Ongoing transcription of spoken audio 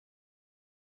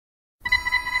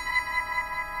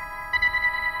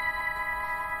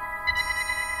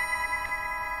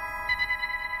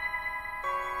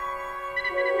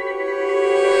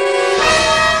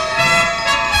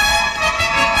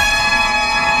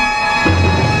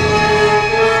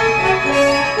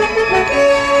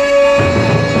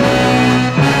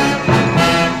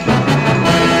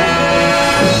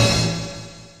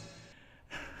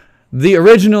The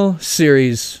original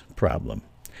series problem.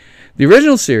 The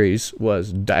original series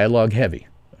was dialogue heavy.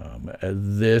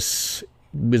 This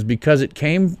was because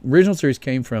original series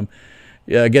came from,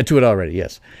 get to it already,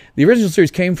 yes. The original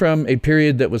series came from a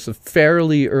period that was the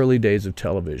fairly early days of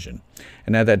television.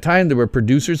 And at that time, there were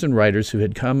producers and writers who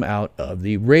had come out of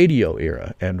the radio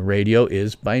era. And radio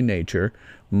is, by nature,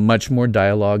 much more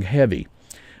dialogue heavy.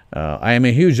 I am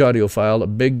a huge audiophile, a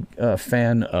big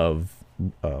fan of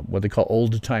what they call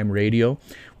old-time radio,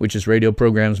 which is radio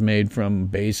programs made from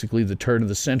basically the turn of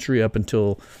the century up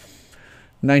until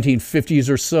 1950s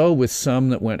or so, with some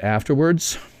that went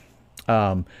afterwards.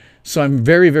 So I'm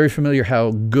very, very familiar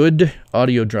how good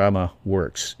audio drama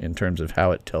works in terms of how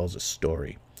it tells a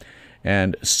story.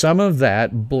 And some of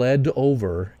that bled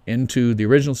over into the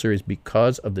original series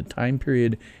because of the time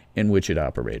period in which it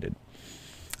operated.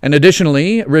 And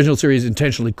additionally, original series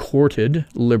intentionally courted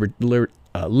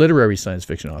literary science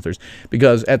fiction authors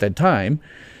because at that time,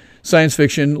 science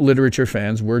fiction literature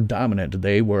fans were dominant.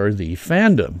 They were the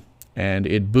fandom. And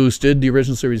it boosted the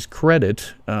original series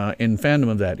credit in fandom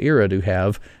of that era to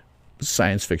have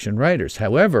science fiction writers.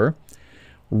 However,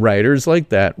 writers like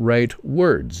that write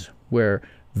words, where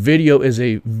video is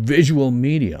a visual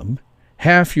medium.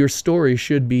 Half your story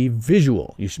should be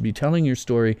visual. You should be telling your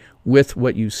story with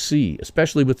what you see,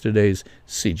 especially with today's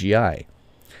CGI.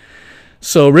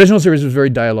 So original series was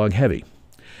very dialogue heavy.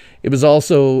 It was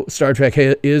also, Star Trek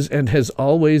is and has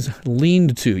always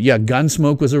leaned to. Yeah,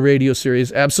 Gunsmoke was a radio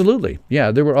series. Absolutely.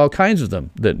 Yeah, there were all kinds of them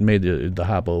that made the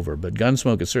hop over. But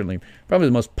Gunsmoke is certainly probably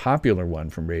the most popular one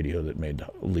from radio that made the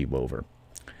leap over.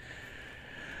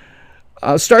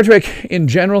 Star Trek in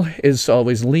general is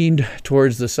always leaned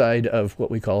towards the side of what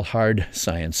we call hard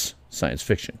science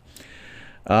fiction.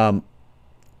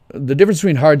 The difference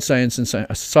between hard science and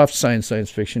soft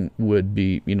science fiction would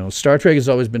be, Star Trek has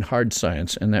always been hard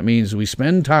science, and that means we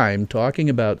spend time talking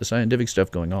about the scientific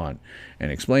stuff going on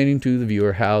and explaining to the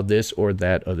viewer how this or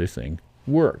that other thing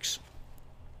works.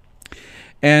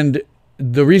 And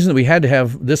the reason that we had to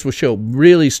have this show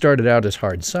really started out as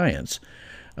hard science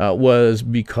was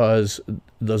because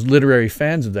those literary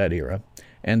fans of that era,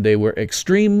 and they were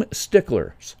extreme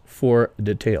sticklers for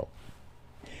detail.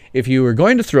 If you were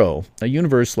going to throw a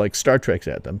universe like Star Trek's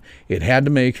at them, it had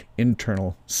to make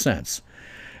internal sense.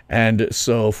 And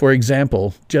so, for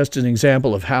example, just an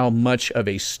example of how much of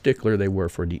a stickler they were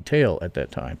for detail at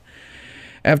that time.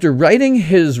 After writing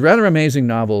his rather amazing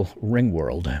novel,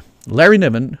 Ringworld, Larry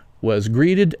Niven was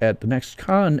greeted at the next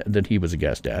con that he was a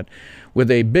guest at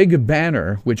with a big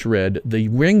banner which read, "The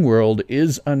Ringworld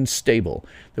is unstable,"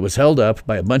 that was held up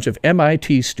by a bunch of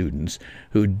MIT students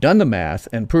who'd done the math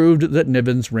and proved that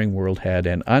Niven's Ringworld had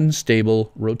an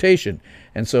unstable rotation.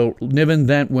 And so Niven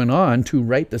then went on to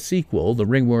write the sequel, The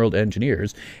Ringworld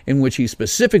Engineers, in which he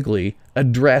specifically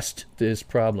addressed this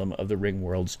problem of the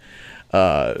Ringworld's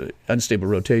unstable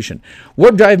rotation.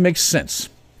 Warp drive makes sense.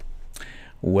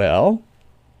 Well,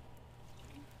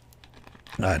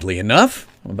 oddly enough,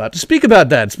 I'm about to speak about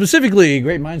that. Specifically,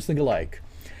 great minds think alike.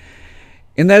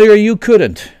 In that era, you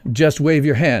couldn't just wave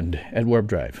your hand at warp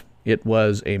drive. It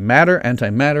was a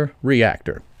matter-antimatter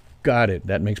reactor. Got it.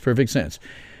 That makes perfect sense.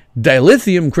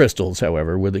 Dilithium crystals,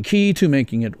 however, were the key to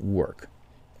making it work.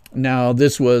 Now,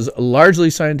 this was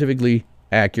largely scientifically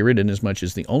accurate in as much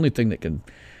as the only thing that can,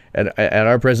 at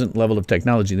our present level of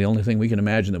technology, the only thing we can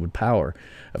imagine that would power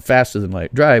a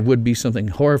faster-than-light drive would be something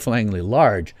horrifyingly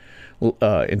large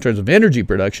in terms of energy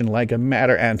production, like a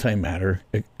matter-antimatter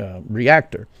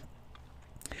reactor.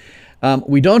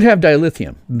 We don't have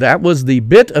dilithium. That was the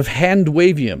bit of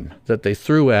hand-wavium that they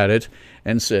threw at it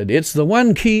and said, it's the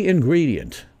one key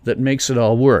ingredient that makes it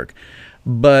all work.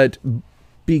 But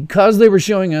because they were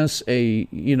showing us a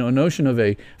notion of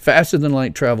a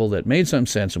faster-than-light travel that made some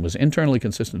sense and was internally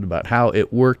consistent about how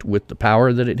it worked with the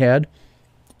power that it had,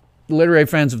 literary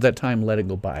fans of that time let it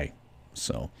go by.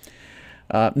 So,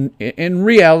 in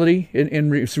reality, in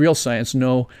real science,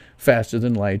 no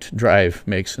faster-than-light drive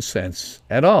makes sense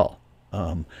at all.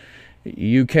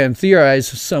 You can theorize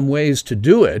some ways to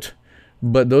do it,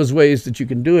 but those ways that you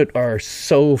can do it are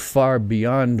so far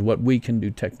beyond what we can do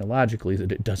technologically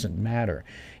that it doesn't matter.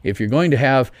 If you're going to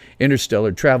have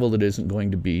interstellar travel that isn't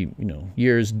going to be,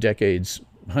 years, decades,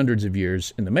 hundreds of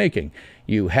years in the making,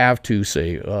 you have to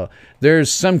say,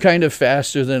 there's some kind of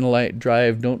faster-than-light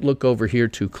drive. Don't look over here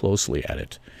too closely at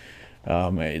it.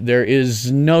 There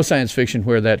is no science fiction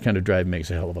where that kind of drive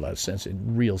makes a hell of a lot of sense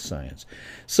in real science.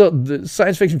 So the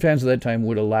science fiction fans of that time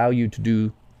would allow you to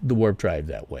do the warp drive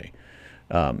that way.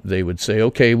 They would say,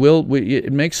 okay,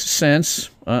 it makes sense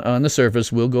on the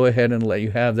surface. We'll go ahead and let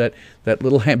you have that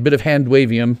little bit of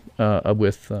hand-wavium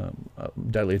with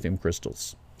dilithium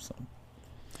crystals. So.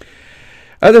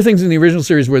 Other things in the original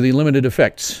series were the limited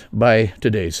effects by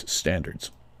today's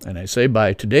standards. And I say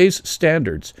by today's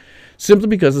standards simply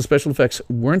because the special effects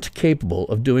weren't capable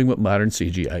of doing what modern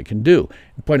CGI can do.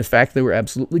 In point of fact, they were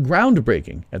absolutely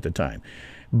groundbreaking at the time.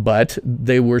 But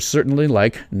they were certainly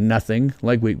like nothing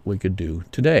like we could do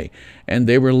today. And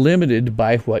they were limited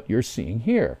by what you're seeing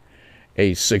here.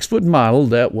 A 6-foot model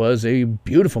that was a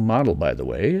beautiful model, by the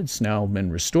way. It's now been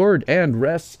restored and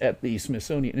rests at the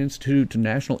Smithsonian Institute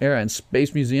National Air and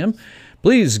Space Museum.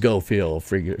 Please go feel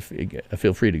free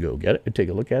to go get it, take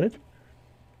a look at it.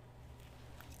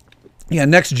 Yeah,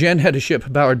 Next Gen had a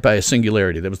ship powered by a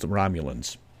singularity. That was the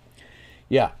Romulans.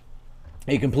 Yeah,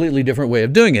 a completely different way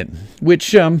of doing it,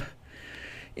 which,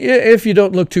 if you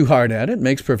don't look too hard at it,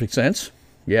 makes perfect sense.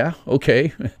 Yeah,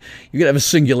 okay. You could have a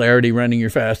singularity running your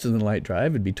faster than light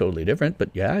drive. It'd be totally different, but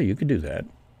yeah, you could do that.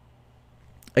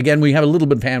 Again, we have a little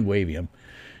bit of hand wavium.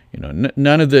 You know,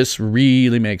 none of this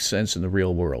really makes sense in the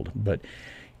real world. But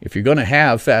if you're going to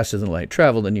have faster than light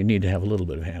travel, then you need to have a little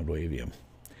bit of hand wavium.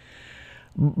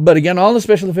 But again, all the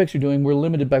special effects you're doing were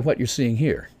limited by what you're seeing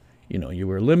here. You know, you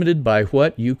were limited by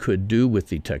what you could do with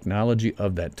the technology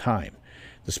of that time.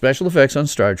 The special effects on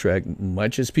Star Trek,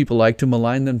 much as people like to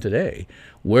malign them today,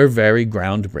 were very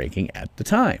groundbreaking at the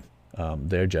time.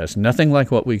 They're just nothing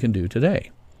like what we can do today.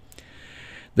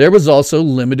 There was also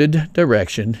limited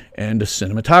direction and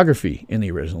cinematography in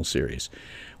the original series.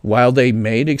 While they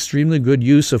made extremely good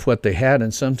use of what they had,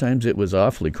 and sometimes it was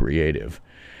awfully creative,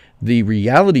 the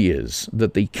reality is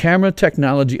that the camera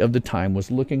technology of the time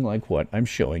was looking like what I'm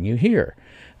showing you here.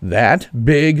 That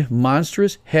big,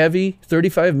 monstrous, heavy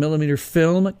 35mm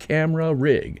film camera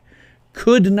rig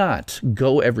could not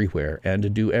go everywhere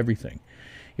and do everything.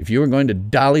 If you were going to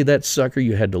dolly that sucker,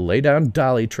 you had to lay down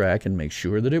dolly track and make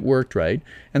sure that it worked right.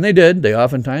 And they did. They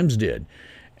oftentimes did.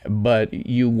 But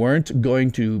you weren't going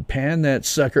to pan that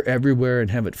sucker everywhere and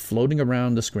have it floating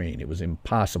around the screen. It was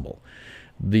impossible.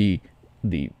 The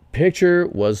picture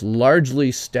was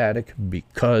largely static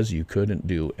because you couldn't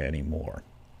do any more.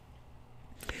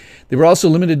 They were also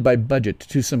limited by budget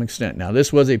to some extent. Now,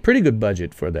 this was a pretty good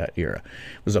budget for that era.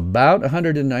 It was about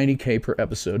 $190K per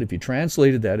episode. If you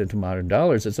translated that into modern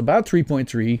dollars, it's about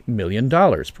 $3.3 million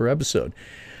per episode.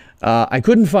 I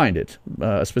couldn't find it,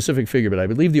 a specific figure, but I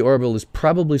believe the Orville is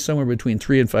probably somewhere between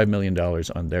 $3 and $5 million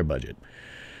on their budget.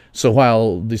 So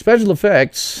while the special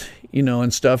effects, you know,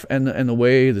 and stuff, and the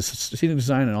way the scenic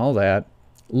design and all that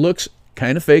looks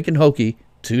kind of fake and hokey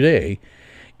today,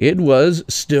 it was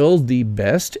still the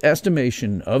best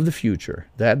estimation of the future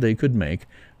that they could make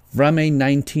from a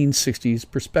 1960s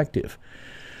perspective.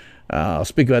 I'll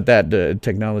speak about that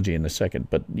technology in a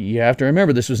second, but you have to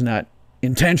remember this was not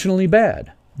intentionally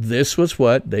bad. This was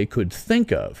what they could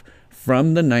think of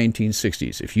from the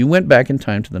 1960s. If you went back in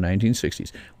time to the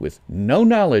 1960s with no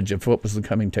knowledge of what was the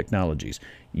coming technologies,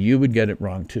 you would get it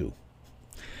wrong too.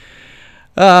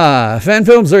 Fan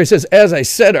films, Larry says, as I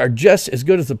said, are just as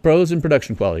good as the pros in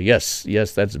production quality. Yes,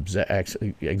 that's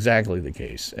exactly the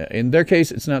case. In their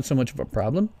case, it's not so much of a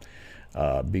problem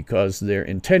because they're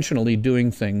intentionally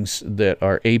doing things that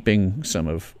are aping some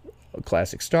of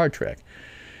classic Star Trek.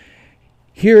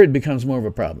 Here it becomes more of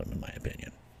a problem, in my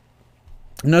opinion.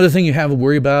 Another thing you have to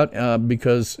worry about,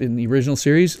 because in the original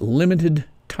series, limited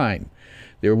time.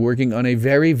 They were working on a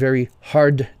very, very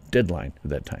hard deadline at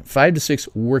that time, 5 to 6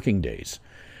 working days.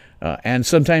 And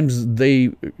sometimes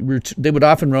they would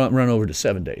often run over to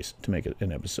 7 days to make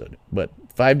an episode. But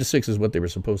 5 to 6 is what they were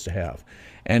supposed to have.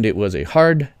 And it was a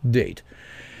hard date.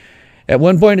 At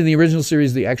one point in the original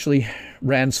series, they actually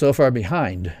ran so far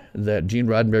behind that Gene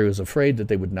Roddenberry was afraid that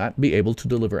they would not be able to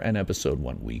deliver an episode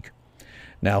one week.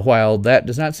 Now, while that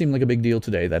does not seem like a big deal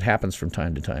today, that happens from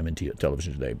time to time in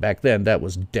television today. Back then, that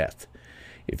was death.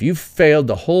 If you failed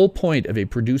the whole point of a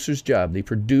producer's job, the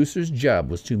producer's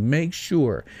job was to make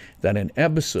sure that an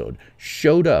episode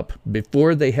showed up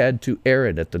before they had to air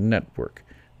it at the network.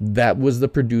 That was the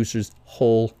producer's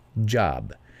whole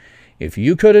job. If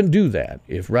you couldn't do that,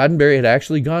 if Roddenberry had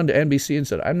actually gone to NBC and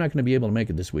said, I'm not going to be able to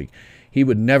make it this week, he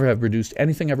would never have produced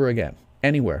anything ever again,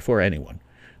 anywhere, for anyone.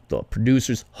 The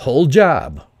producer's whole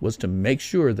job was to make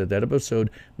sure that that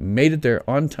episode made it there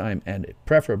on time and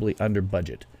preferably under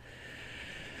budget.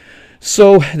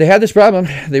 So they had this problem.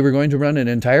 They were going to run an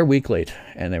entire week late,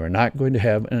 and they were not going to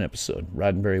have an episode.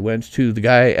 Roddenberry went to the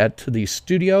guy at the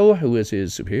studio, who was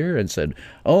his superior, and said,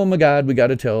 "Oh my God, we got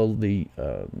to tell the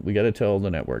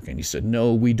network." And he said,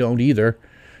 "No, we don't either.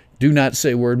 Do not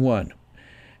say word one."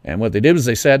 And what they did was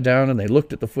they sat down and they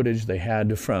looked at the footage they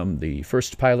had from the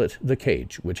first pilot, The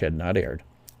Cage, which had not aired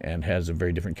and has a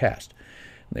very different cast.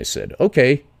 And they said,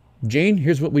 "Okay, Gene,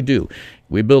 here's what we do.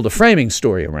 We build a framing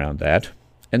story around that.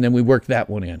 and then we worked that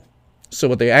one in. So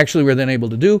what they actually were then able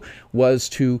to do was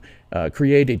to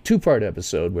create a 2-part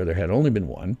episode where there had only been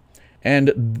one, and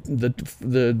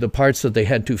the parts that they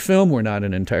had to film were not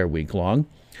an entire week long.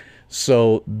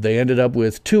 So they ended up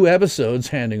with 2 episodes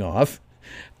handing off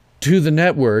to the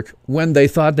network when they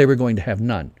thought they were going to have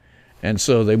none. And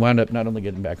so they wound up not only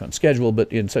getting back on schedule,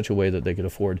 but in such a way that they could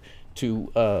afford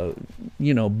to,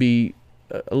 be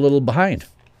a little behind.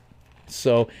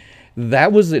 So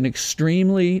that was an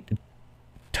extremely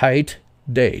tight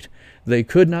date. They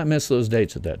could not miss those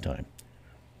dates at that time.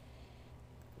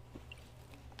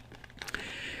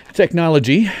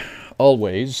 Technology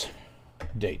always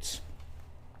dates.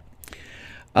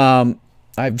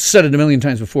 I've said it a million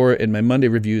times before in my Monday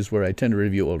reviews where I tend to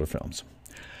review older films.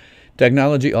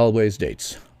 Technology always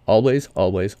dates. Always,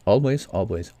 always, always,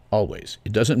 always, always.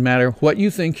 It doesn't matter what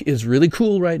you think is really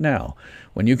cool right now.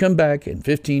 When you come back in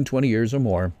 15, 20 years or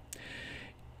more,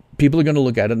 people are going to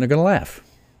look at it and they're going to laugh.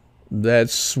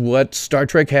 That's what Star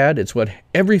Trek had. It's what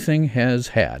everything has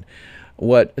had.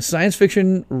 What science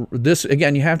fiction, this,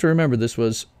 again, you have to remember, this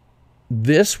was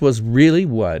really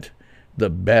what the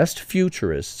best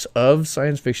futurists of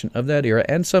science fiction of that era,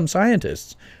 and some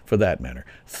scientists, for that matter,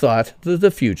 thought that the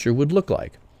future would look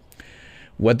like.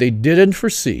 What they didn't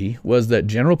foresee was that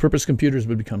general-purpose computers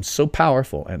would become so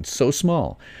powerful and so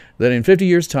small that in 50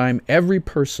 years' time, every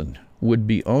person would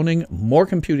be owning more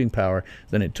computing power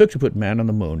than it took to put man on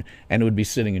the moon, and it would be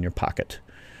sitting in your pocket.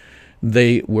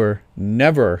 They were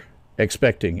never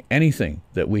expecting anything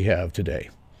that we have today.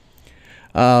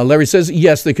 Larry says,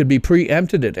 yes, they could be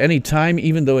preempted at any time,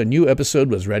 even though a new episode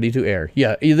was ready to air.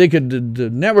 Yeah, they could. The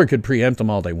network could preempt them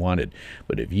all they wanted.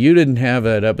 But if you didn't have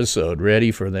that episode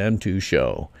ready for them to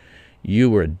show, you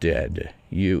were dead.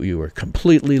 You were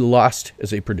completely lost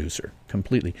as a producer.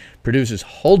 Completely. Producer's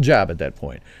whole job at that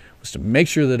point was to make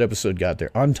sure that episode got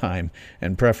there on time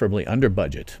and preferably under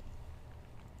budget.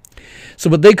 So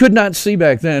what they could not see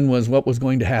back then was what was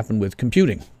going to happen with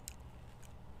computing.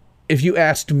 If you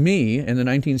asked me in the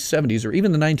 1970s or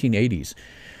even the 1980s,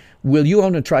 will you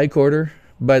own a tricorder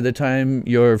by the time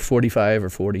you're 45 or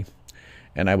 40?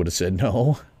 And I would have said,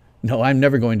 no, I'm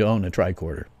never going to own a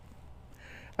tricorder.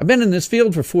 I've been in this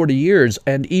field for 40 years,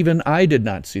 and even I did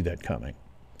not see that coming.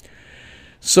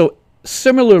 So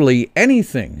similarly,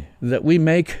 anything that we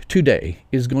make today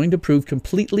is going to prove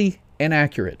completely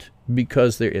inaccurate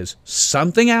because there is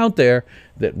something out there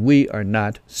that we are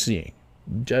not seeing.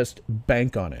 Just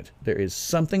bank on it. There is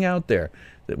something out there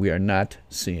that we are not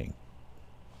seeing.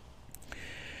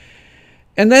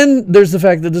 And then there's the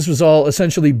fact that this was all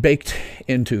essentially baked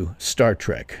into Star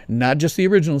Trek. Not just the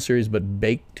original series, but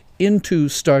baked into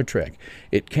Star Trek.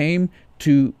 It came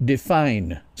to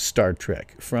define Star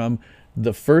Trek from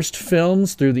the first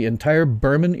films through the entire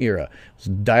Berman era. It was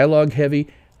dialogue heavy,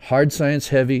 hard science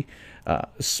heavy,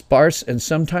 sparse and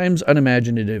sometimes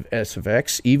unimaginative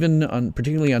SFX,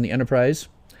 particularly on the Enterprise,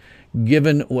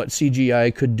 given what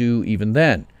CGI could do even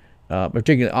then.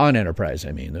 Particularly on Enterprise,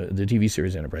 I mean, the TV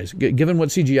series Enterprise. Given what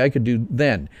CGI could do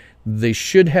then, they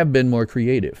should have been more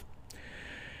creative.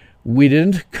 We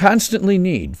didn't constantly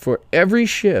need, for every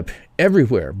ship,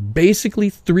 everywhere, basically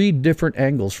 3 different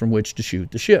angles from which to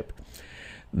shoot the ship.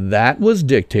 That was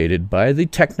dictated by the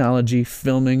technology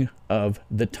filming of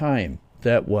the time.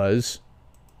 That was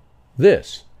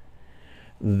this.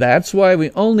 That's why we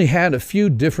only had a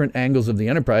few different angles of the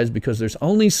Enterprise, because there's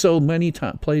only so many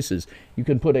places you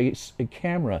can put a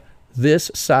camera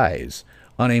this size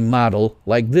on a model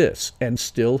like this and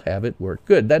still have it work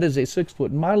good. That is a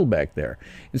 6-foot model back there.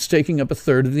 It's taking up a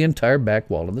third of the entire back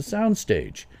wall of the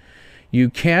soundstage. You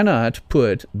cannot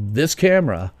put this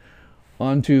camera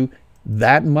onto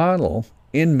that model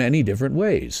in many different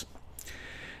ways.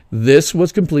 This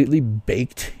was completely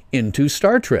baked into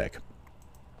Star Trek.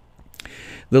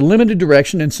 The limited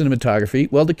direction in cinematography,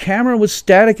 well, the camera was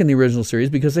static in the original series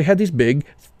because they had these big,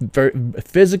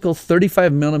 physical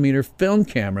 35mm film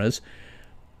cameras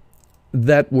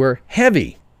that were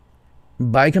heavy.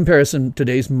 By comparison,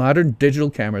 today's modern digital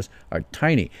cameras are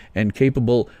tiny and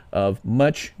capable of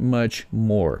much, much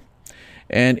more.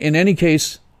 And in any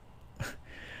case,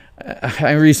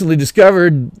 I recently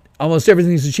discovered almost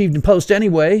everything is achieved in post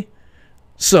anyway.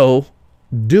 So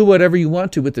do whatever you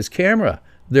want to with this camera.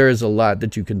 There is a lot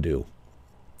that you can do.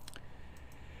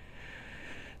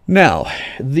 Now,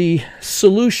 the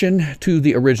solution to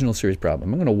the original series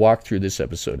problem. I'm going to walk through this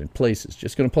episode in places.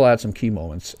 Just going to pull out some key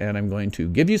moments, and I'm going to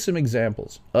give you some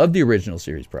examples of the original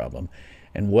series problem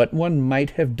and what one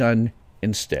might have done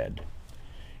instead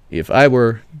if I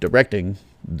were directing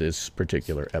this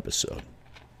particular episode.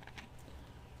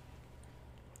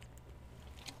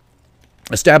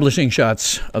 Establishing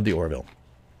shots of the Orville.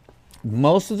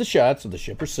 most of the shots of the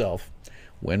ship herself,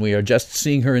 when we are just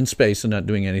seeing her in space and not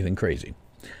doing anything crazy,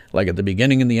 like at the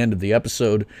beginning and the end of the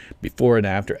episode, before and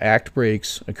after act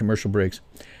breaks, commercial breaks,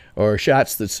 or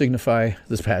shots that signify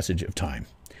the passage of time,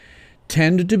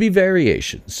 tend to be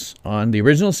variations on the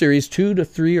original series, 2 to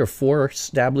 3 or 4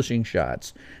 establishing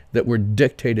shots that were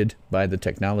dictated by the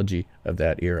technology of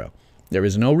that era. There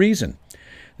is no reason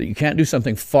that you can't do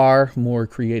something far more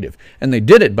creative. And they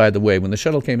did it, by the way, when the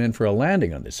shuttle came in for a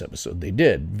landing on this episode. They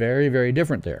did. Very, very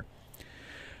different there.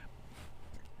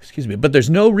 Excuse me. But there's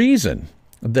no reason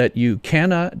that you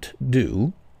cannot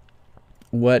do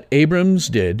what Abrams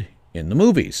did in the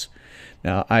movies.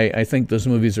 Now, I think those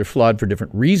movies are flawed for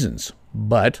different reasons,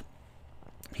 but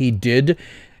he did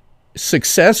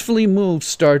successfully move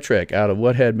Star Trek out of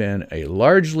what had been a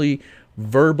largely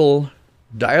verbal,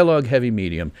 dialogue-heavy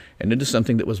medium and into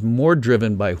something that was more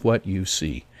driven by what you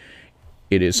see.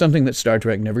 It is something that Star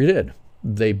Trek never did.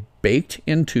 They baked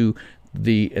into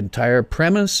the entire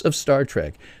premise of Star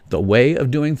Trek the way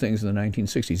of doing things in the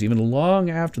 1960s, even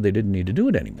long after they didn't need to do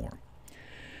it anymore.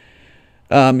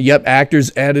 Yep,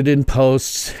 actors added in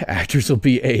posts. Actors will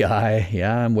be AI.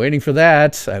 Yeah, I'm waiting for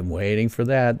that. I'm waiting for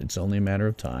that. It's only a matter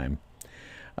of time.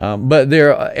 But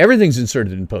everything's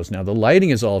inserted in post now. The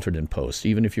lighting is altered in post.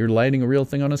 Even if you're lighting a real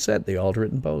thing on a set, they alter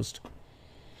it in post.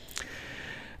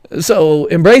 So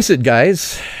embrace it,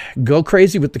 guys. Go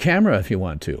crazy with the camera if you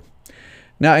want to.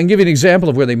 Now, I can give you an example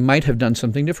of where they might have done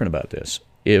something different about this.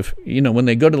 If, when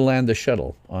they go to land the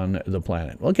shuttle on the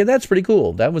planet. Okay, that's pretty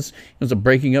cool. It was a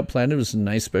breaking up planet. It was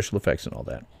nice special effects and all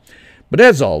that. But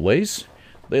as always,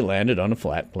 they landed on a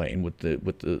flat plane with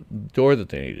the door that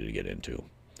they needed to get into.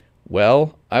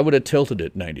 Well, I would have tilted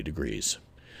it 90 degrees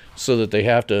so that they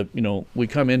have to, we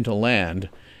come in to land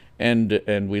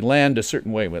and we land a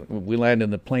certain way. We land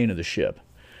in the plane of the ship.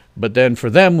 But then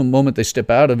for them, the moment they step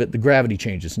out of it, the gravity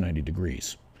changes 90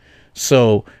 degrees.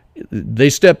 So they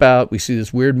step out, we see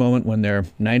this weird moment when they're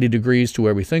 90 degrees to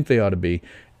where we think they ought to be,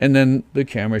 and then the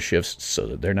camera shifts so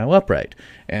that they're now upright.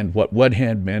 And what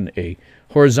had been a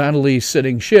horizontally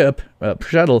sitting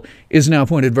shuttle is now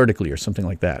pointed vertically or something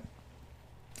like that.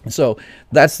 So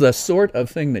that's the sort of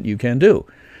thing that you can do.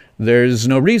 There's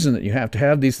no reason that you have to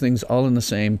have these things all in the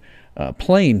same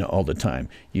plane all the time.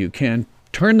 You can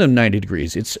turn them 90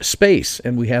 degrees. It's space,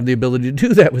 and we have the ability to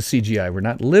do that with CGI. We're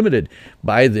not limited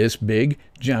by this big,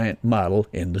 giant model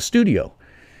in the studio.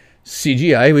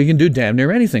 CGI, we can do damn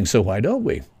near anything, so why don't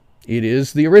we? It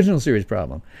is the original series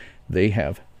problem. They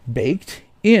have baked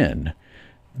in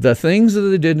the things that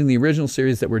they did in the original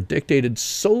series that were dictated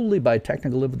solely by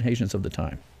technical limitations of the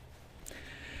time.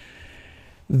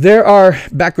 There are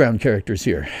background characters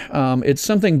here. It's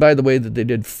something, by the way, that they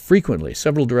did frequently.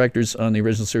 Several directors on the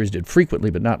original series did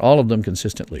frequently, but not all of them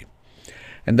consistently.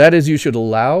 And that is, you should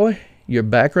allow your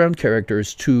background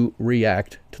characters to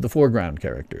react to the foreground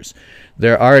characters.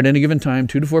 There are, at any given time,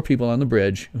 2 to 4 people on the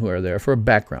bridge who are there for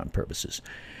background purposes.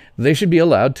 They should be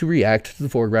allowed to react to the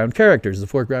foreground characters. The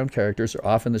foreground characters are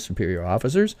often the superior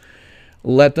officers.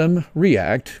 Let them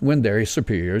react when their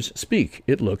superiors speak.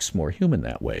 It looks more human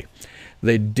that way.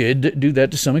 They did do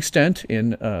that to some extent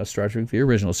in Star Trek, the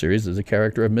original series. There's a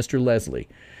character of Mr. Leslie,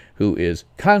 who is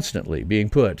constantly being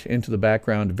put into the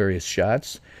background of various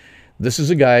shots. This is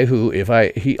a guy who,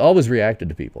 he always reacted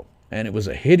to people. And it was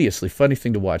a hideously funny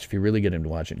thing to watch if you really get him to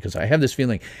watch it. Because I have this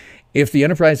feeling, if the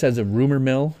Enterprise has a rumor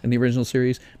mill in the original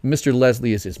series, Mr.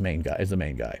 Leslie is the main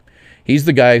guy. He's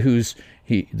the guy who's,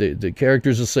 the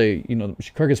characters will say, Kirk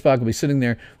and Spock will be sitting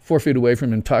there 4 feet away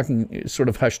from him talking sort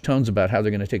of hushed tones about how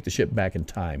they're going to take the ship back in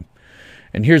time.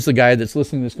 And here's the guy that's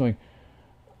listening to this going,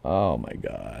 oh my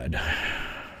God,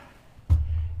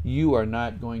 you are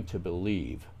not going to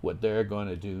believe what they're going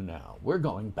to do now. We're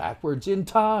going backwards in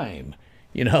time.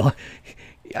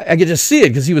 I could just see it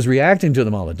because he was reacting to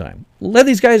them all the time. Let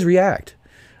these guys react.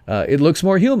 It looks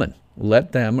more human.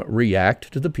 Let them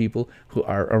react to the people who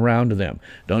are around them.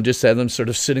 Don't just have them sort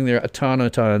of sitting there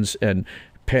automatons and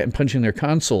punching their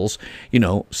consoles.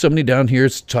 Somebody down here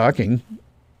is talking.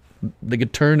 They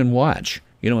could turn and watch,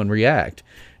 and react.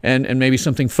 And maybe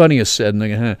something funny is said, and they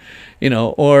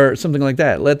go, or something like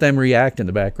that. Let them react in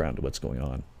the background to what's going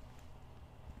on.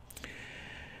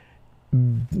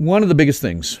 One of the biggest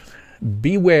things,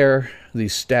 beware the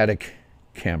static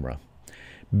camera.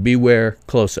 Beware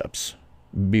close-ups.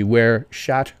 Beware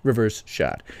shot, reverse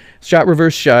shot. Shot,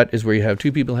 reverse shot is where you have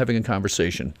 2 people having a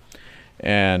conversation.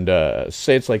 And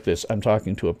say it's like this. I'm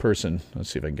talking to a person.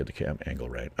 Let's see if I can get the cam angle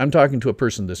right. I'm talking to a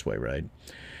person this way, right?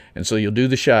 And so you'll do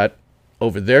the shot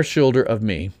over their shoulder of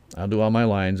me. I'll do all my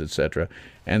lines, etc.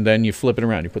 And then you flip it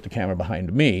around. You put the camera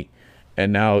behind me.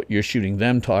 And now you're shooting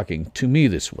them talking to me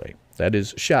this way. That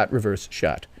is shot, reverse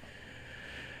shot.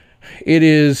 It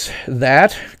is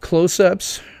that,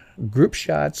 close-ups, group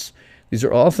shots. These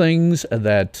are all things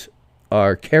that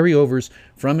are carryovers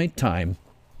from a time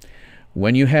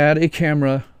when you had a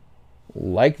camera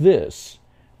like this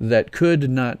that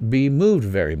could not be moved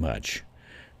very much.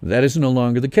 That is no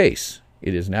longer the case.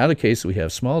 It is now the case that we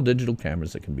have small digital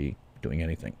cameras that can be doing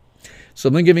anything. So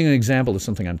let me give you an example of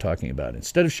something I'm talking about.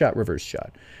 Instead of shot, reverse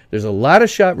shot, there's a lot of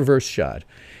shot, reverse shot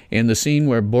in the scene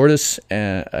where Bortus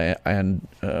and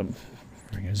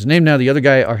his name now, the other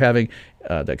guy, are having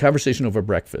that conversation over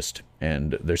breakfast,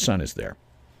 and their son is there.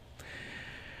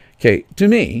 Okay, to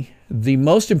me, the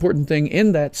most important thing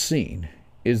in that scene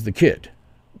is the kid,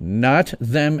 not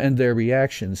them and their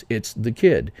reactions. It's the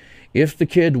kid. If the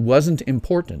kid wasn't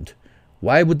important,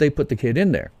 why would they put the kid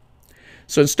in there?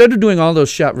 So instead of doing all those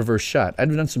shot, reverse shot, I'd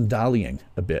have done some dollying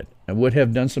a bit. I would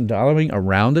have done some dollying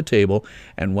around the table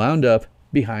and wound up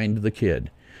behind the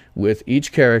kid with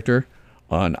each character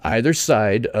on either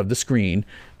side of the screen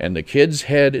and the kid's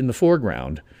head in the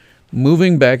foreground,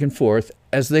 moving back and forth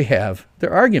as they have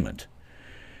their argument.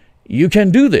 You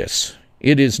can do this.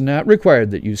 It is not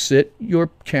required that you sit your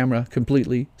camera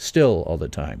completely still all the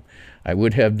time. I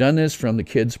would have done this from the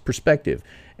kid's perspective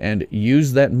and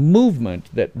use that movement,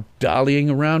 that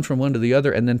dollying around from one to the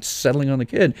other and then settling on the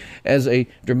kid, as a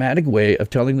dramatic way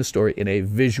of telling the story in a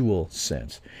visual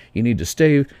sense. You need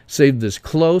to save this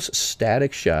close,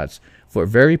 static shots for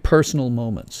very personal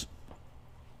moments.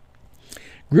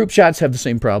 Group shots have the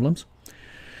same problems.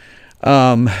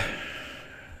 Let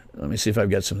me see if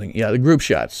I've got something. Yeah, the group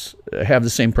shots have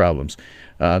the same problems.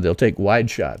 They'll take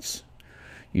wide shots.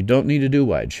 You don't need to do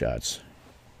wide shots.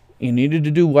 You needed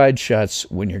to do wide shots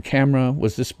when your camera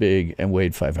was this big and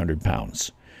weighed 500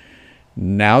 pounds.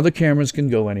 Now the cameras can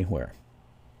go anywhere.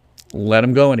 Let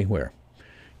them go anywhere.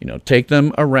 You know, take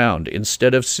them around.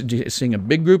 Instead of seeing a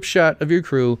big group shot of your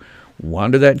crew,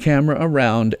 wander that camera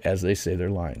around as they say their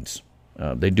lines.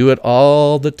 They do it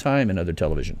all the time in other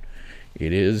television.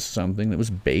 It is something that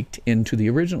was baked into the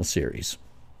original series.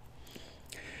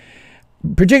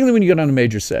 Particularly when you get on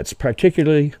major sets,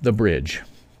 particularly the bridge.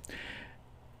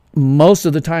 Most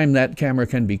of the time that camera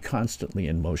can be constantly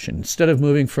in motion instead of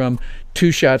moving from 2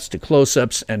 shots to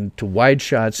close-ups and to wide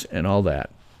shots and all that.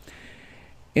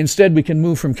 Instead, we can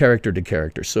move from character to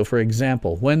character. So for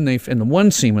example, in the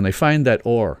one scene when they find that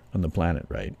ore on the planet,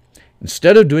 right?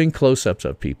 Instead of doing close-ups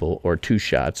of people or 2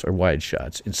 shots or wide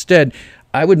shots, instead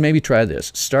I would maybe try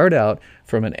this. Start out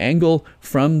from an angle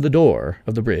from the door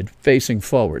of the bridge facing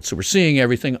forward. So we're seeing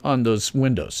everything on those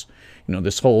windows. You know,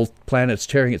 this whole planet's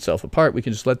tearing itself apart. We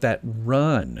can just let that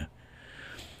run.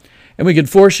 And we can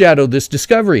foreshadow this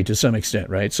discovery to some extent,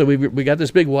 right? So we got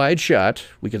this big wide shot.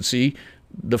 We can see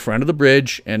the front of the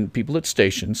bridge and people at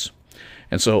stations.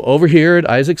 And so over here at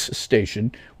Isaac's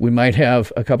station, we might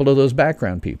have a couple of those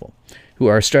background people who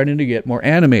are starting to get more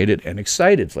animated and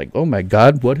excited. It's like, oh my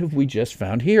God, what have we just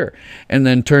found here? And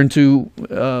then turn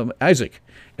to Isaac,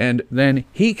 and then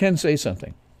he can say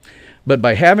something. But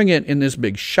by having it in this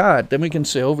big shot, then we can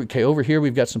say, okay, over here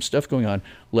we've got some stuff going on.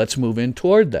 Let's move in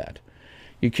toward that.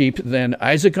 You keep then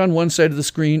Isaac on one side of the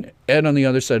screen, Ed on the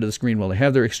other side of the screen while they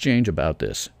have their exchange about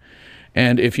this.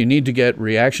 And if you need to get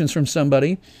reactions from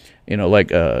somebody, you know,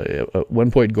 like at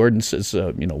one point Gordon says,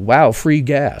 you know, wow, free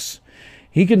gas.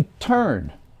 He can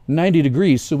turn 90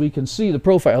 degrees so we can see the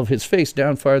profile of his face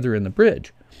down farther in the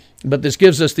bridge. But this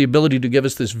gives us the ability to give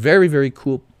us this very, very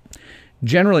cool,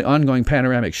 generally ongoing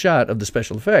panoramic shot of the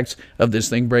special effects of this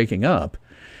thing breaking up.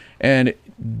 And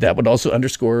that would also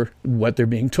underscore what they're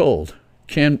being told.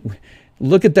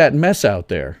 Look at that mess out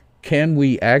there. Can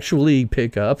we actually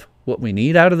pick up what we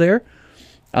need out of there?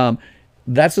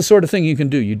 That's the sort of thing you can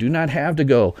do. You do not have to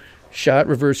go shot,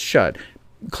 reverse shot,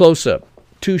 close-up,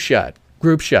 2-shot,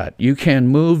 group shot. You can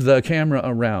move the camera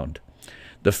around.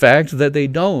 The fact that they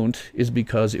don't is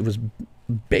because it was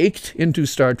baked into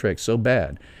Star Trek so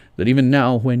bad that even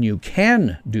now when you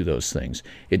can do those things,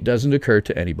 it doesn't occur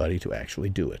to anybody to actually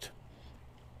do it.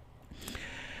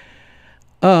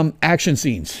 Action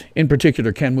scenes, in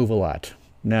particular, can move a lot.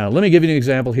 Now, let me give you an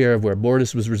example here of where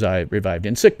Bortus was revived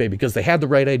in sickbay because they had the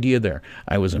right idea there.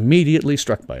 I was immediately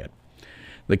struck by it.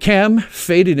 The cam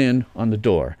faded in on the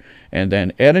door, and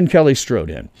then Ed and Kelly strode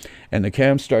in, and the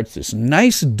cam starts this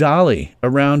nice dolly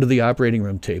around the operating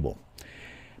room table.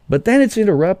 But then it's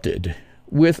interrupted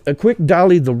with a quick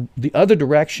dolly the other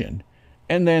direction,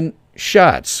 and then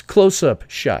shots, close-up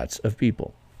shots of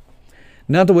people.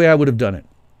 Not the way I would have done it.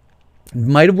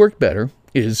 Might have worked better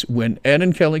is when Ed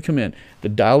and Kelly come in, the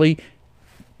dolly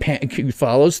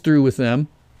follows through with them,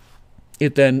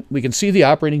 we can see the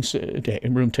operating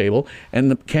room table,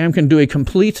 and the cam can do a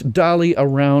complete dolly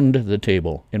around the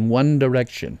table in one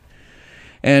direction.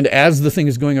 And as the thing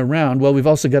is going around, well, we've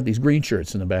also got these green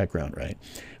shirts in the background, right?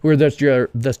 Where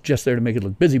that's just there to make it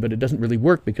look busy, but it doesn't really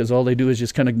work because all they do is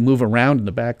just kind of move around in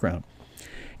the background.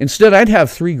 Instead, I'd have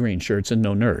 3 green shirts and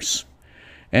no nurse.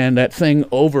 And that thing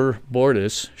over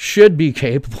Bortus should be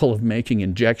capable of making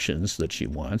injections that she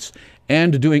wants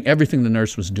and doing everything the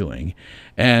nurse was doing.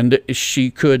 And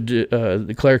she could,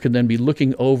 Claire could then be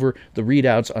looking over the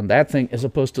readouts on that thing as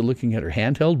opposed to looking at her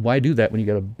handheld. Why do that when you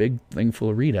got a big thing full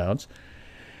of readouts?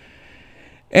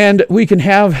 And we can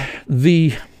have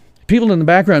the people in the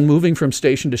background moving from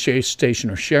station to station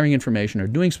or sharing information or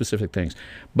doing specific things.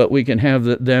 But we can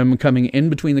have them coming in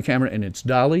between the camera and its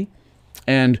dolly.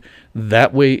 And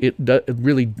that way it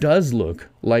really does look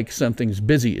like something's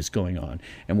busy is going on.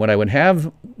 And what I would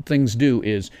have things do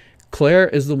is Claire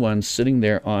is the one sitting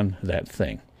there on that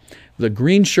thing. The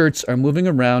green shirts are moving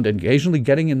around and occasionally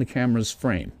getting in the camera's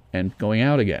frame and going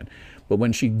out again. But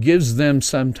when she gives them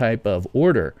some type of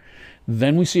order,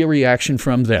 then we see a reaction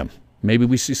from them. Maybe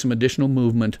we see some additional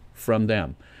movement from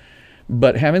them.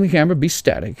 But having the camera be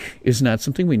static is not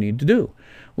something we need to do.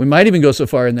 We might even go so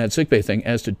far in that sickbay thing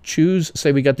as to choose,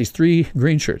 say we got these 3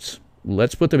 green shirts.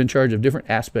 Let's put them in charge of different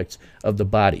aspects of the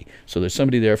body. So there's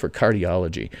somebody there for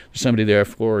cardiology, there's somebody there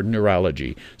for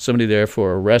neurology, somebody there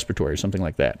for respiratory, something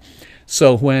like that.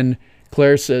 So when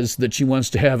Claire says that she wants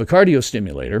to have a cardio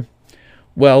stimulator,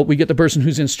 well, we get the person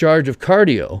who's in charge of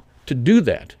cardio to do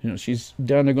that. You know, she's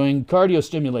down there going, cardio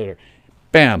stimulator,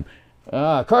 bam,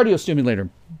 cardio stimulator,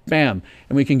 bam,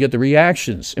 and we can get the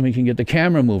reactions and we can get the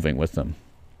camera moving with them.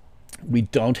 We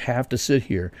don't have to sit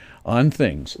here on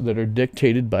things that are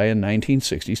dictated by a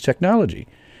 1960s technology.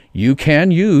 You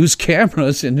can use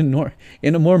cameras in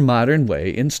a more modern way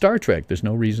in Star Trek. There's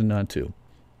no reason not to.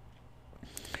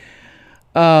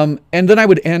 And then I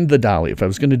would end the dolly. If I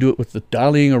was going to do it with the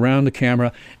dollying around the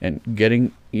camera and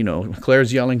getting,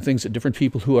 Claire's yelling things at different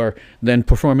people who are then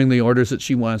performing the orders that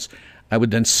she wants, I would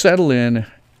then settle in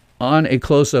on a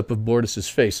close-up of Bortus's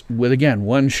face with, again,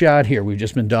 one shot here. We've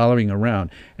just been dollaring around.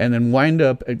 And then wind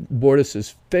up at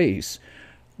Bortus's face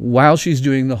while she's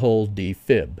doing the whole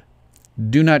defib.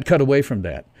 Do not cut away from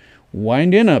that.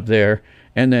 Wind in up there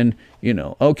and then,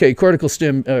 okay, cortical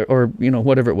stim, or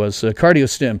whatever it was, cardio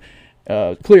stim,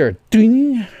 clear,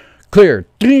 ding, clear,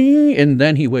 ding, and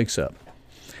then he wakes up.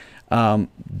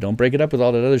 Don't break it up with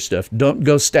all that other stuff. Don't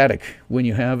go static. When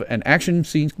you have an action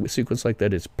sequence like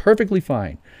that, it's perfectly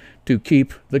fine to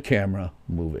keep the camera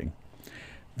moving.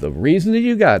 The reason that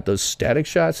you got those static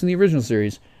shots in the original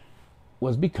series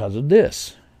was because of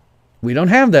this. We don't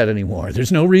have that anymore.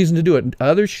 There's no reason to do it.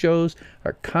 Other shows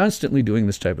are constantly doing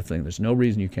this type of thing. There's no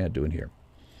reason you can't do it here.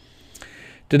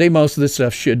 Today, most of this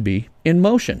stuff should be in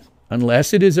motion,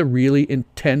 unless it is a really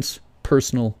intense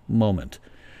personal moment.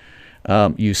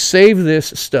 You save this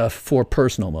stuff for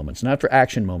personal moments, not for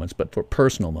action moments, but for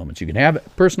personal moments. You can have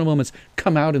personal moments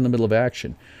come out in the middle of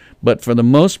action. But for the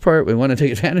most part, we want to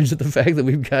take advantage of the fact that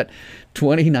we've got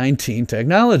 2019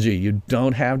 technology. You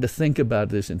don't have to think about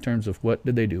this in terms of what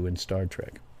did they do in Star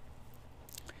Trek.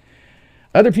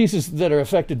 Other pieces that are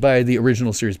affected by the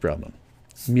original series problem.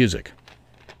 Music.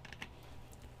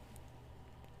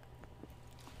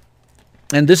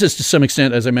 And this is to some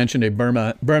extent, as I mentioned, a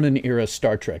Berman-era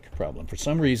Star Trek problem. For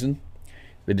some reason,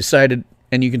 they decided,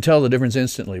 and you can tell the difference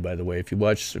instantly, by the way, if you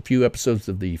watch a few episodes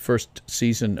of the first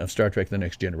season of Star Trek The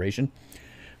Next Generation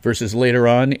versus later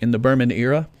on in the Berman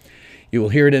era, you will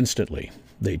hear it instantly.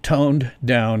 They toned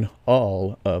down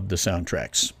all of the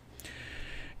soundtracks.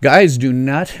 Guys, do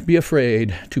not be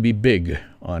afraid to be big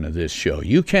on this show.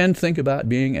 You can think about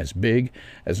being as big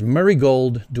as Murray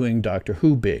Gold doing Doctor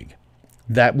Who big.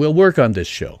 That will work on this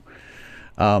show.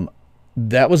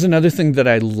 That was another thing that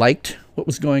I liked, what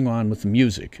was going on with the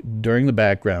music during the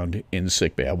background in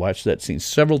sickbay. I watched that scene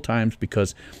several times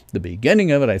because the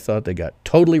beginning of it I thought they got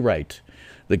totally right.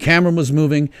 The camera was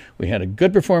moving, we had a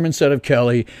good performance out of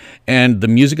Kelly, and the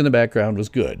music in the background was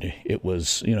good. It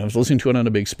was, I was listening to it on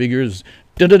the big speakers.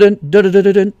 It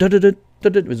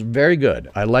was very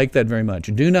good. I like that very much.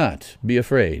 Do not be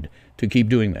afraid to keep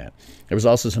doing that. There was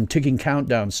also some ticking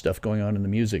countdown stuff going on in the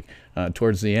music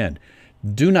towards the end.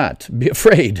 Do not be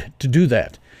afraid to do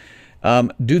that.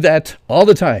 Do that all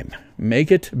the time.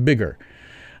 Make it bigger.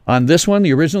 On this one,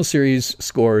 the original series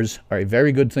scores are a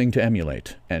very good thing to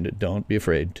emulate, and don't be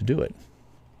afraid to do it.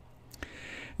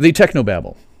 The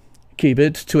technobabble. Keep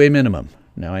it to a minimum.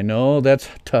 Now, I know that's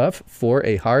tough for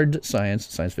a hard science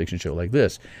fiction show like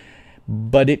this,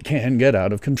 but it can get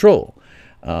out of control.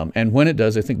 And when it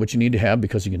does, I think what you need to have,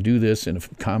 because you can do this in a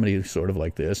comedy sort of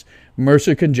like this,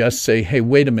 Mercer can just say, hey,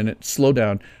 wait a minute, slow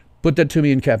down, put that to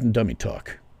me in Captain Dummy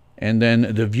talk. And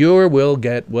then the viewer will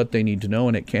get what they need to know,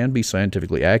 and it can be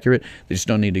scientifically accurate. They just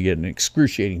don't need to get an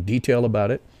excruciating detail about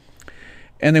it.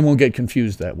 And they won't get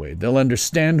confused that way. They'll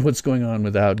understand what's going on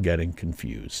without getting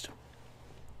confused.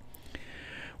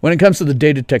 When it comes to the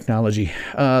dated technology,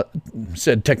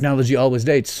 said technology always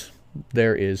dates.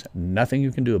 There is nothing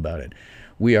you can do about it.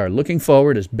 We are looking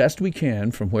forward as best we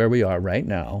can from where we are right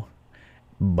now,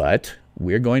 but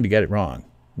we're going to get it wrong.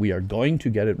 We are going to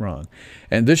get it wrong.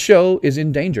 And this show is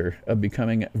in danger of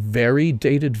becoming very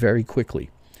dated very quickly.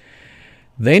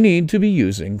 They need to be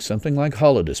using something like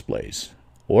holodisplays,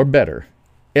 or better,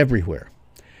 everywhere.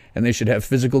 And they should have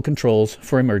physical controls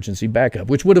for emergency backup,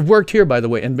 which would have worked here, by the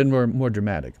way, and been more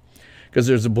dramatic. Because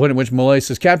there's a point at which Malloy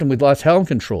says, Captain, we've lost helm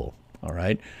control. All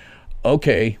right.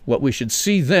 Okay, what we should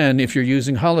see then, if you're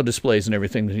using holodisplays and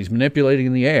everything that he's manipulating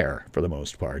in the air, for the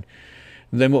most part,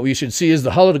 then what we should see is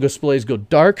the holodisplays go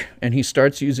dark, and he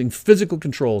starts using physical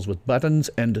controls with buttons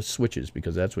and switches,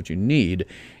 because that's what you need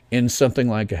in something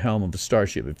like a helm of a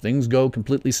starship. If things go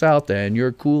completely south and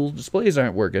your cool displays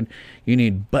aren't working, you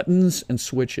need buttons and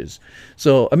switches.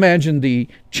 So imagine the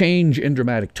change in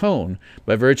dramatic tone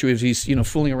by virtue of he's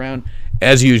fooling around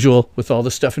as usual with all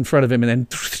the stuff in front of him, and then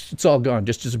it's all gone,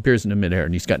 just disappears into midair,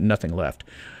 and he's got nothing left.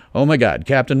 Oh my God,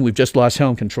 Captain, we've just lost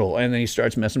helm control. And then he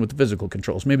starts messing with the physical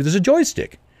controls. Maybe there's a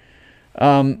joystick.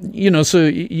 So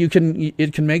it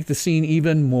can make the scene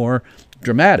even more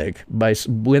dramatic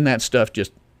when that stuff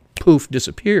just poof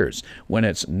disappears, when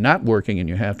it's not working and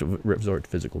you have to resort to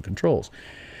physical controls.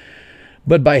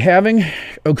 But by having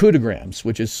ocudigrams,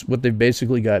 which is what they've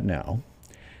basically got now,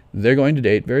 they're going to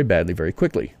date very badly very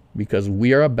quickly, because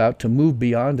we are about to move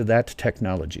beyond that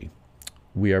technology.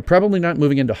 We are probably not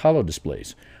moving into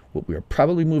holodisplays. What we are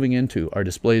probably moving into are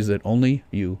displays that only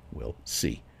you will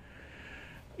see.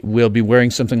 We'll be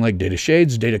wearing something like data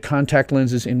shades, data contact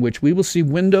lenses, in which we will see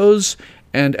windows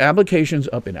and applications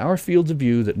up in our fields of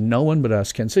view that no one but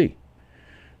us can see.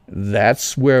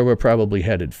 That's where we're probably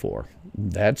headed for.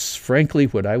 That's frankly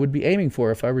what I would be aiming for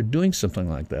if I were doing something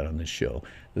like that on this show.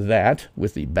 That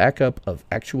with the backup of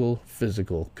actual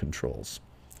physical controls.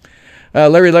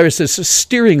 Larry says,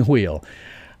 steering wheel.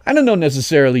 I don't know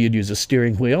necessarily you'd use a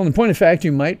steering wheel. In point of fact,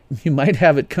 you might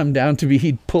have it come down to be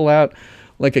he'd pull out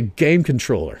like a game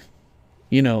controller.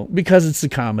 Because it's a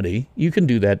comedy, you can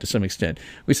do that to some extent.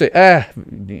 We say,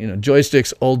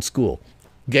 joysticks, old school,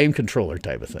 game controller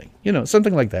type of thing.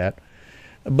 Something like that.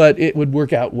 But it would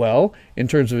work out well in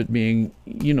terms of it being,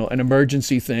 an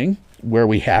emergency thing where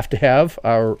we have to have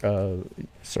our,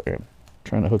 sorry, I'm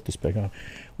trying to hook this back on,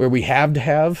 where we have to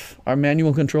have our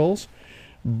manual controls.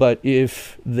 But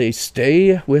if they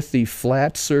stay with the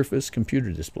flat surface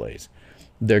computer displays,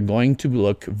 they're going to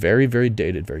look very, very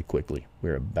dated very quickly.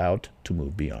 We're about to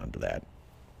move beyond that.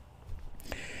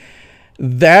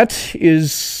 That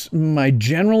is my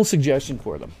general suggestion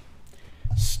for them.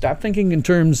 Stop thinking in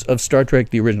terms of Star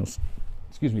Trek, the original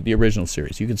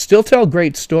series. You can still tell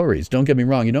great stories. Don't get me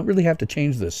wrong. You don't really have to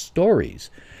change the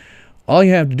stories. All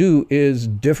you have to do is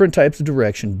different types of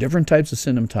direction, different types of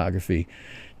cinematography,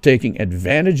 taking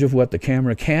advantage of what the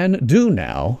camera can do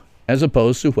now as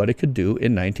opposed to what it could do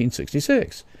in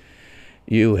 1966.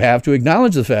 You have to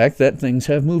acknowledge the fact that things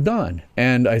have moved on,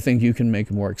 and I think you can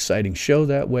make a more exciting show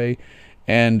that way.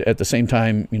 And at the same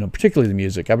time, particularly the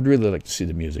music, I would really like to see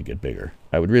the music get bigger.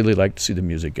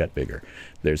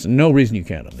 There's no reason you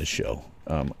can't on this show.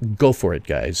 Go for it,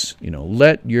 guys.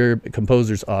 Let your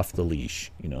composers off the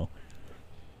leash,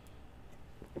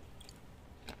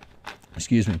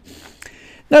 Excuse me.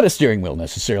 Not a steering wheel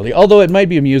necessarily, although it might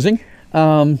be amusing.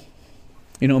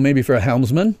 Maybe for a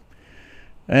helmsman.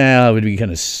 It would be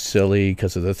kind of silly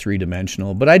because of the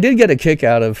three-dimensional. But I did get a kick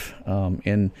out of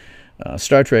in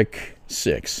Star Trek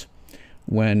 6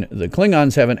 when the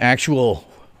Klingons have an actual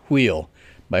wheel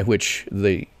by which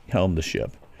they helm the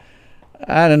ship.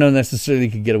 I don't know necessarily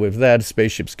you could get away with that. A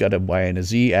spaceship's got a Y and a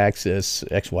Z axis,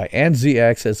 X, Y, and Z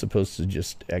axis, as opposed to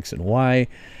just X and Y.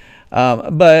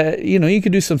 But you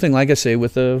could do something like I say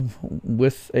with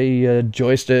a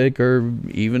joystick or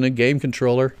even a game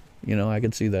controller. I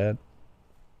could see that.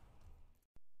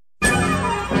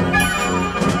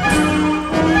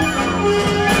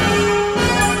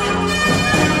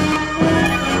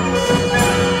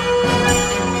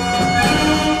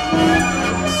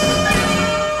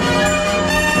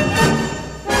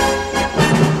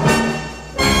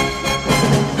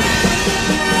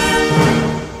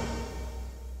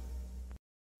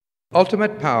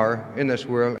 Ultimate power in this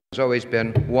world has always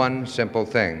been one simple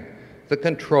thing: the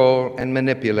control and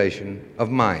manipulation of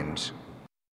minds.